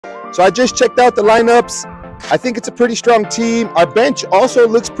So I just checked out the lineups. I think it's a pretty strong team. Our bench also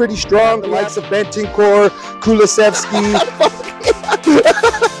looks pretty strong. The likes of Bentancur, Kulusevski.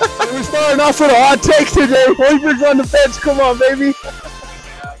 We're starting off with a hot take today. Hoiberg's on the bench. Come on, baby.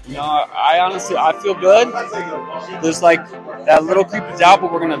 You know, I feel good. There's like that little creep of doubt,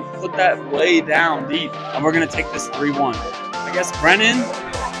 but we're going to put that way down deep, and we're going to take this 3-1. I guess Brennan,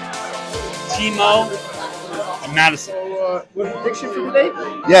 Timo, and Madison. What prediction for today?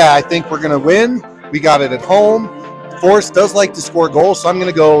 Yeah, I think we're going to win. We got it at home. Forrest does like to score goals, so I'm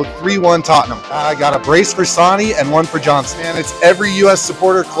going to go 3-1 Tottenham. I got a brace for Sonny and one for Johnson. And it's every U.S.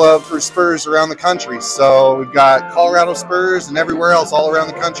 supporter club for Spurs around the country. So we've got Colorado Spurs and everywhere else all around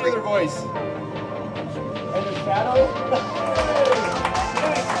the country. Voice. And the shadow.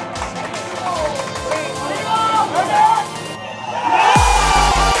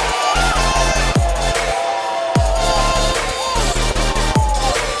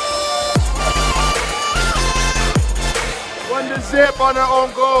 Zip on their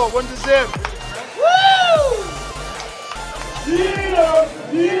own goal. 1-0. Woo!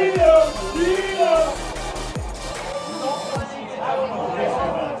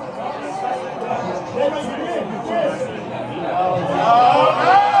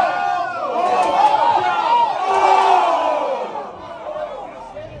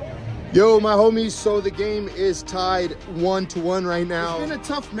 Yo, my homies, so the game is tied 1-1 right now. It's been a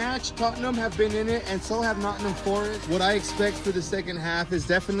tough match. Tottenham have been in it, and so have Nottingham Forest. What I expect for the second half is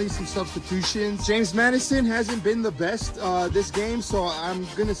definitely some substitutions. James Madison hasn't been the best this game, so I'm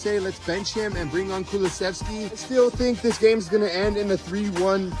going to say let's bench him and bring on Kulusevski. I still think this game's going to end in a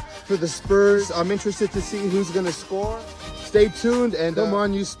 3-1 for the Spurs. I'm interested to see who's going to score. Stay tuned, and come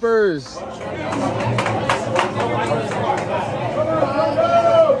on, you Spurs.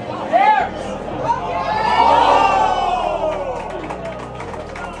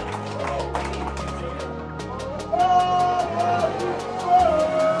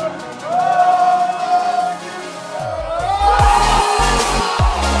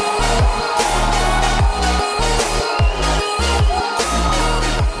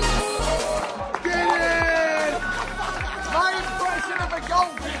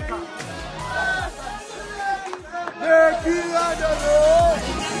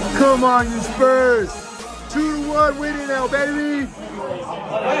 Come on, you Spurs. 2-1 winning now, baby.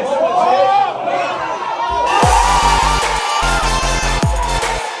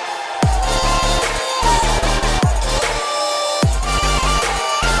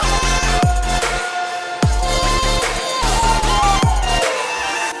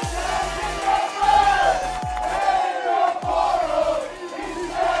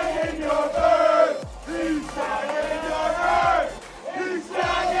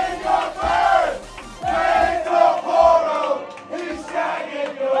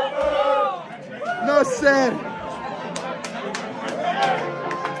 Said.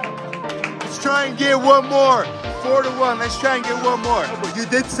 Let's try and get one more. 4-1. Let's try and get one more. You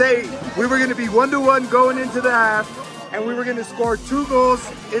did say we were going to be 1-1 going into the half, and we were going to score 2 goals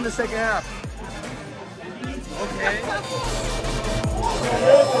in the second half. Okay.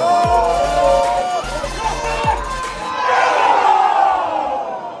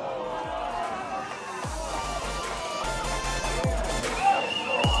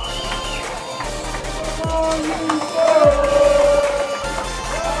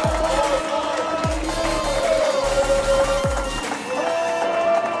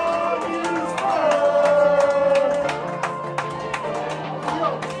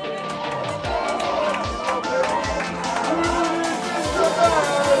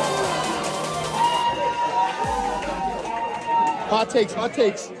 Hot takes, hot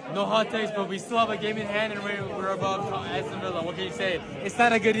takes. No hot takes, but we still have a game in hand and we're above Aston Villa. What can you say? It's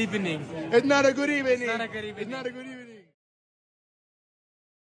not a good evening. It's not a good evening. It's not a good evening. It's not a good evening.